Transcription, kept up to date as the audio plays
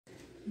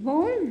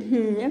Bom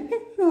dia,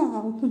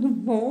 pessoal, tudo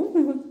bom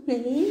com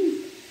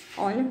vocês?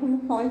 Olha como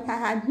o sol está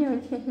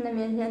radiante aqui na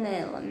minha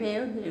janela,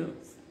 meu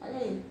Deus,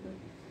 olha isso.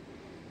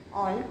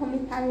 Olha como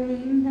está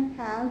linda a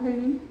casa,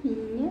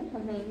 limpinha, tá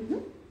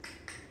vendo?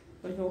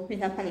 Hoje eu vou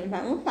precisar para nem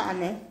bagunçar,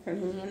 né? Porque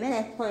ninguém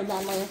merece acordar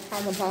amanhã a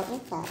casa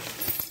bagunçar.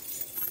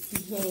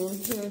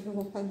 Gente, hoje eu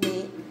vou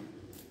fazer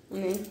o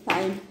meu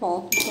ensaio de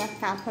foto com a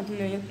capa do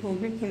meu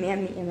YouTube, que minha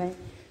amiga vai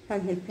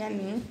fazer pra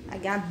mim, a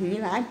Gabi,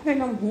 lá de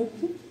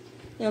Pernambuco.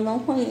 Eu não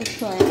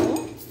conheço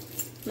ela,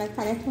 mas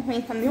parece que eu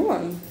conheço há 1000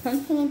 anos.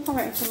 Tanto que a gente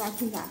conversa no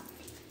WhatsApp.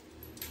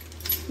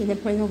 E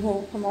depois eu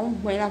vou tomar um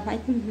banho, ela vai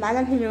ter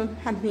maravilhoso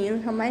cabelo,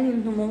 que é o mais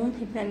lindo do mundo,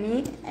 que pra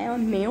mim é o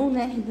meu,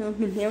 né? Deus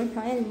me deu,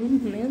 então é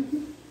lindo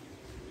mesmo.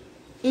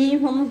 E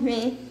vamos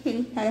ver se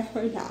ele está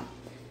acordado.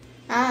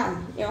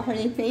 Ah, eu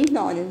acordei 6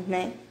 horas,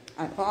 né?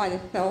 Agora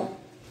são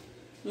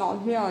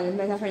 9 horas,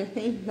 mas eu acordei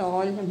 6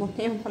 horas, eu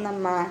botei roupa na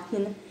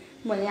máquina.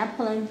 Molhei a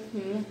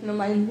plantinha, meu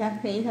marido já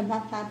fez a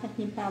batata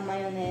aqui para a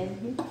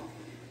maionese.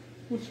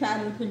 O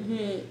charuto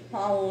de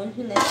só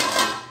hoje, né?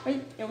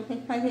 Eu vou ter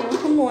que fazer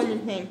outro molho,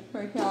 gente,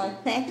 porque ó,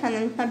 seca,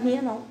 né? Não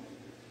sabia não.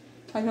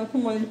 Fazer outro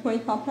molho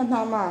depois só para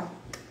dar uma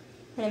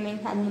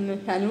experimentada no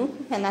meu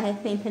charuto, que é na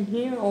receita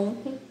de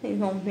ontem, vocês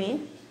vão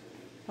ver,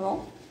 tá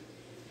bom?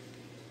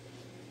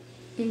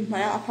 E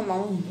vai lá tomar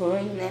um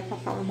banho, né?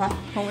 Passar um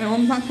batom. Eu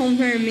amo batom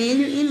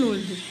vermelho e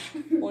luzes.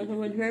 Hoje eu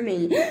vou de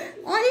vermelho.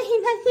 Olha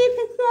quem tá aqui,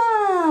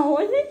 pessoal!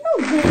 Hoje eu tô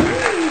bem!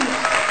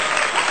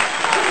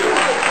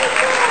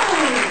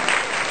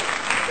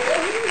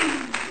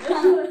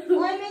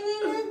 Oi,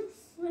 meninas!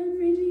 Oi,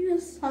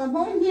 meninas! Fala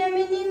bom dia,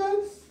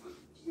 meninas! Bom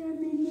dia,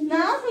 meninas!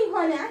 Não, tem que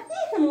olhar aqui,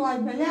 você não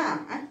pode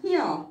olhar? Aqui,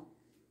 ó.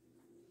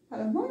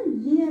 Fala bom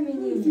dia,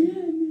 meninas! Bom dia,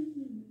 meninas!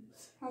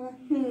 Fala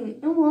assim,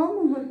 eu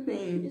amo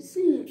vocês!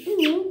 Sim,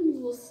 eu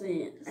amo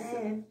você!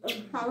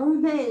 Fala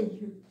um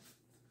beijo!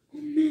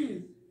 Um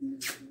beijo!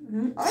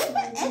 Olha,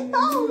 é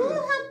só um,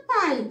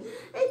 rapaz!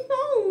 É só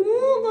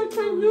um,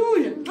 doutor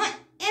Júlia!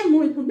 É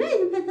muito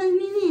beijo pra essas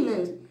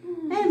meninas?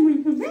 É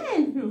muito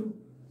beijo?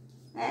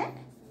 É?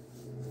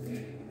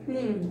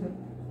 Lindo!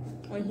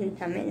 Hoje ele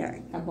tá melhor,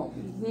 tá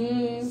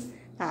bonzinho,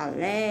 tá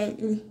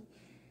alegre.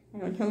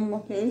 Ontem eu não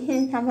mostrei ele que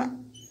ele tava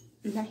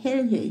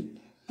daquele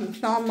jeito.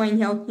 Só a mãe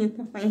de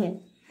autista conhece.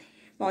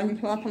 Bom, a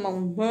gente vai tomar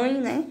um banho,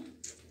 né?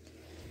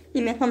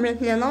 E minha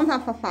sobrancelha não dá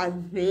pra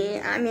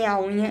fazer. A minha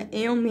unha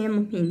eu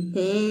mesmo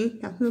pintei.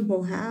 Tá tudo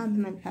borrado,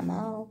 mas tá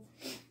mal.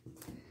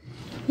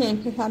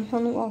 Gente, você sabe que eu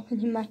não gosto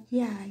de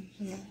maquiagem,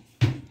 né?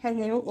 Quer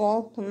dizer, eu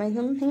gosto, mas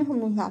eu não tenho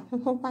como usar. Porque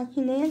eu sou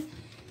patineira.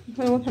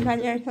 Então eu vou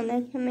trabalhar de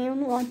garçonete também. Eu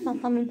não gosto de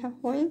passar muita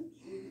coisa.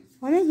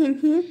 Olha,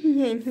 gente, isso,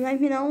 gente. Vai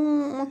virar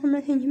uma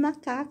sobrancelha de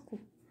macaco.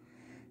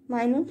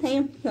 Mas não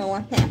tem opção.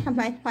 Até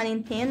acabar essa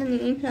quarentena,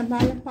 ninguém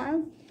trabalha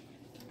quase.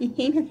 E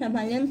quem tá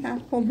trabalhando tá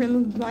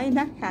cobrando os olhos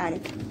da cara.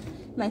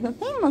 Mas eu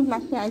tenho umas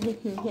maquiagens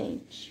aqui,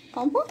 gente.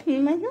 Só um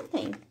pouquinho, mas eu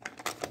tenho.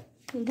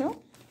 Entendeu?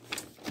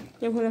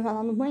 Eu vou levar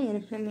lá no banheiro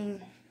pra mim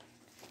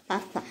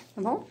passar,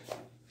 tá bom?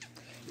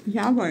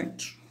 Já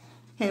volto.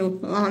 Eu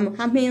vou lavar meu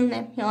cabelo,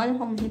 né? Porque olha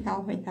como que tá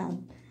o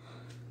coitado.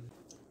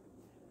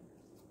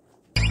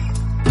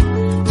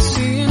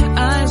 Seeing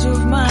eyes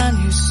of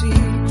mine, you see.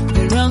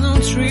 There are no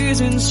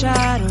trees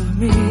inside of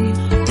me.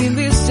 In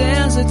this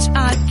desert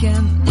I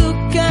can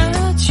look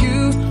at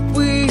you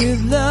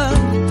with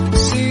love.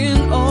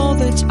 Seeing all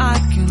that I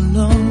can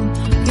learn.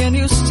 Can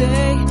you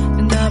stay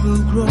and I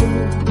will grow?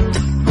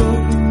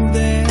 Grow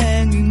the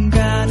hanging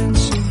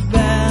gardens of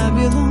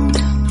Babylon.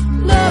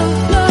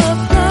 Love,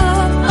 love,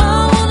 love.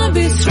 I wanna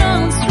be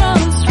strong,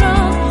 strong,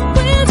 strong.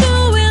 We're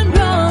doing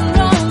wrong,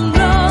 wrong,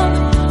 wrong.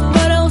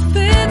 But I'll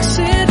fix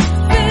it,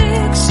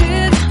 fix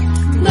it.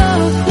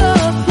 Love,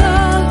 love,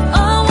 love.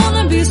 I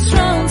wanna be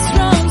strong,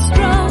 strong,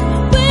 strong.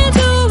 We're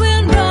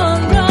doing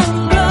wrong, wrong,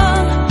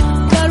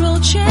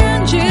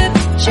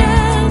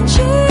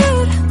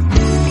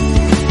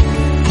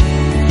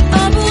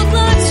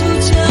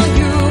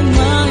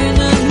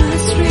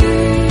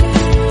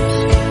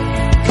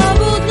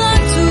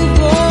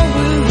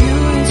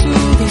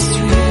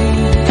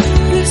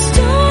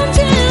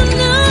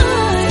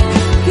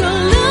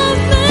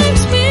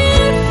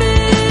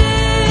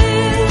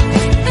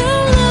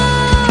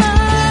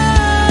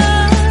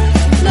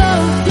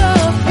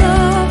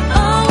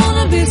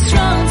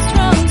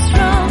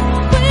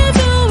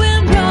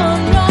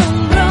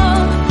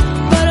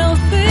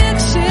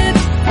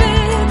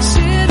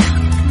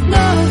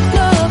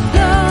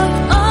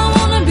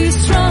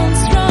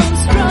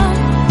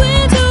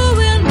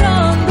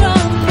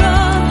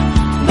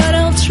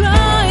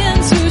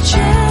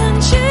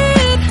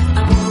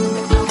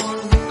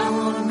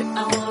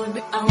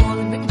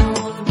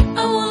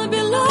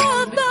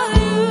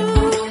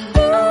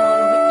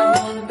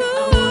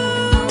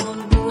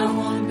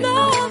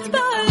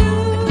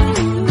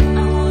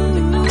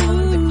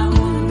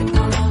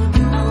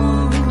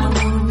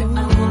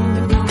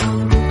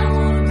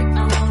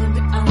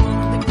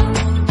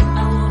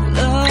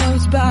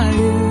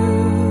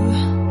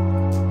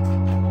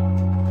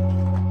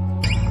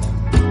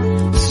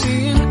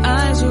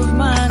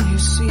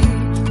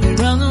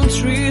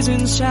 trees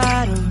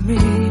inside of me.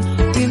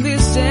 In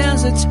this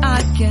desert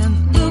I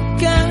can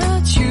look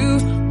at you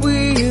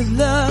with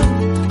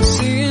love,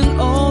 seeing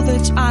all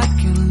that I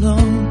can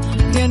learn.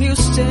 Can you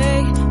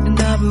stay and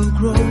I will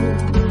grow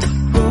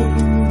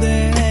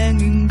the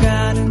hanging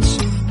gardens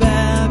of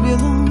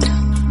Babylon.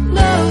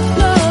 Love,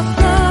 love,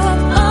 love,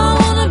 I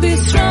wanna be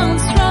strong,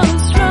 strong,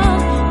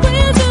 strong.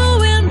 We're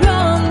doing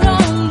wrong,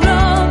 wrong,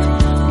 wrong,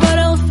 but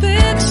I'll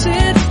fix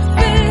it,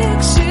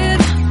 fix it.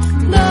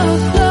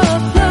 Love,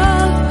 love,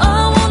 love,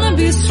 I wanna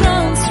be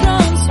strong,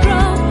 strong,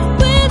 strong.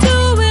 We're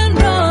doing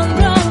wrong,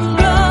 wrong,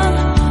 wrong,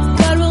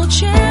 but we'll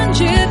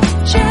change it,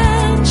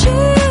 change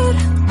it.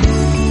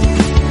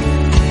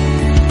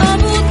 I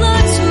would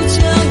like to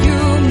tell you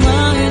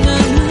mine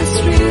and my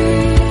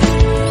street.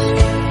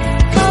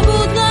 I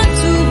would like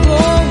to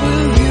go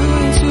with you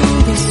to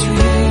the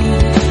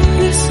street.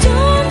 Please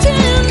don't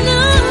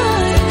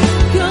deny,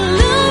 your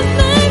love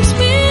makes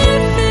me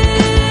feel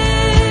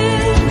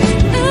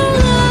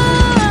alive.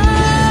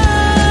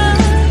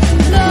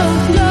 Love,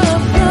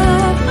 love,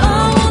 love, I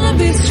wanna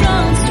be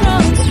strong,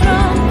 strong,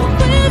 strong.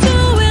 We're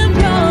doing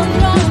wrong,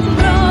 wrong,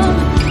 wrong,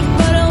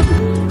 but I'm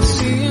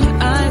seeing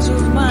eyes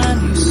of mine,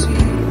 you see.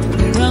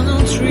 There are no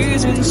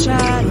trees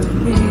inside of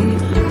me.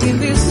 In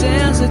this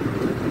desert.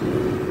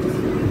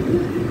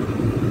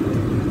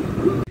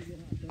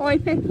 Oi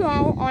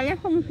pessoal, olha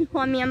como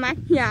ficou a minha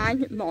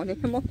maquiagem. Bom,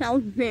 deixa eu mostrar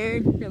os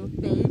verdes pra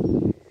vocês.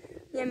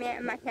 E a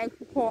minha maquiagem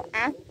ficou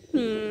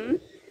assim.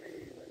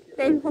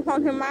 Tem que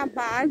fazer uma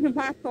base, um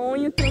batom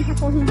e eu tenho que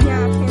corrigir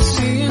a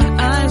Seeing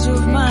eyes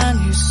of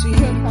mine, you see.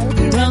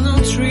 There are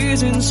no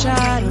trees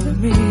inside of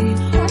me.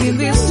 In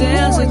this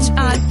desert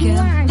I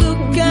can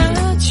look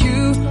at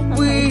you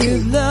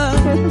with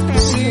love,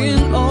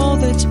 seeing all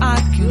that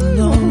I can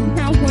learn.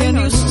 Can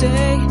you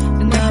stay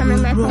and I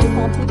will grow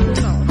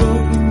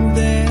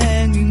the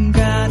hanging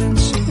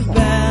gardens of Tem que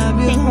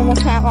Babylon.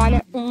 mostrar,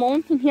 olha, um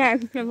monte de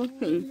árvore pra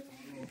vocês.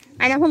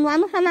 Aí nós vamos lá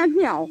no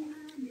canavial.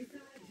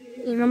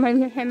 E meu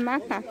marido quer me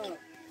matar.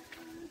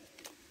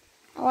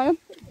 Olha,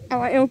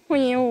 eu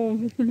ponho o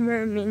vestido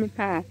vermelho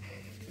pra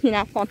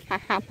tirar foto com a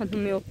capa do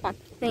meu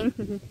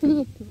 400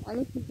 inscritos.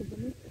 Olha que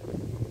bonito.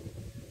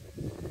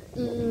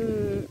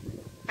 E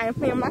aí eu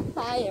ponho uma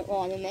saia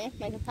agora, né?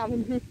 Mas eu tava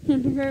de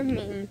vestido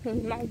vermelho,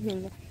 vocês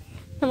imaginam.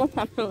 Deixa eu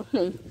mostrar pra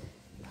vocês.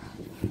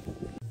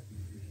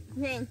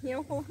 Gente,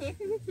 eu coloquei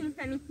esse vestido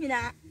pra me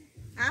tirar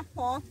a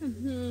foto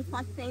de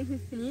 400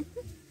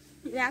 inscritos.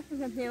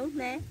 Graças a Deus,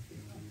 né?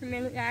 Em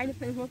primeiro lugar,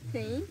 depois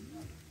vocês.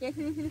 E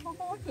esse vestido que eu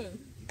coloquei.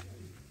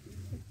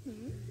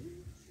 Assim.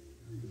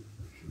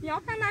 E olha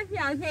o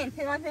canavial, gente.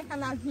 Você gosta de ver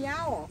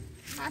canavial,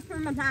 ó. A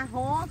turma da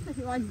roça,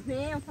 que gosta de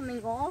ver, eu também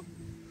gosto.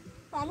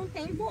 Só não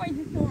tem boi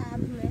desse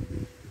lado, né?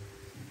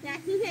 E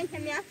aqui, gente, a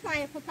minha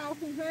saia, que eu tava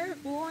com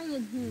vergonha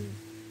de...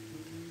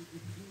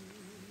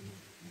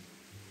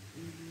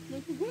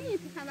 Muito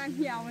bonito o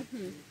canavial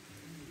aqui,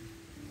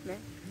 né?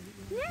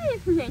 E é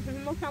isso, gente. Eu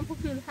vou mostrar um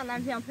pouquinho do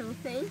canavial pra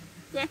vocês.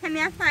 E essa é a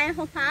minha saia que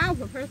eu tava,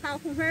 porque eu tava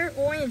com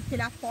vergonha de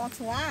tirar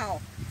foto lá, ó.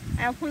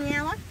 Aí eu punha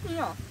ela assim,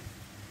 ó.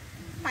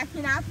 Pra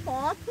tirar a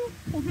foto,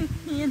 o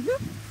vestido.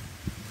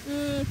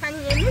 E pra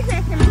ninguém me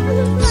ver, que é muito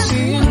bonito.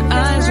 Seeing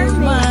eyes of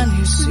mine,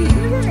 you see.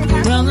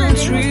 There are no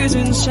trees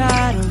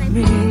inside of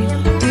me.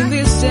 In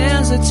this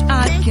desert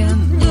I can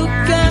look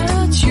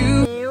at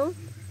you.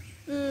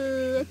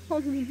 E esse foi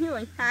o vídeo de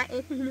hoje, tá?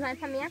 Esse vídeo vai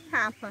pra minha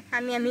capa.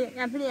 A minha amiga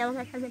Gabriela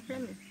vai fazer pra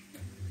mim.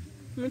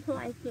 Muito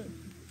like,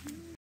 gente.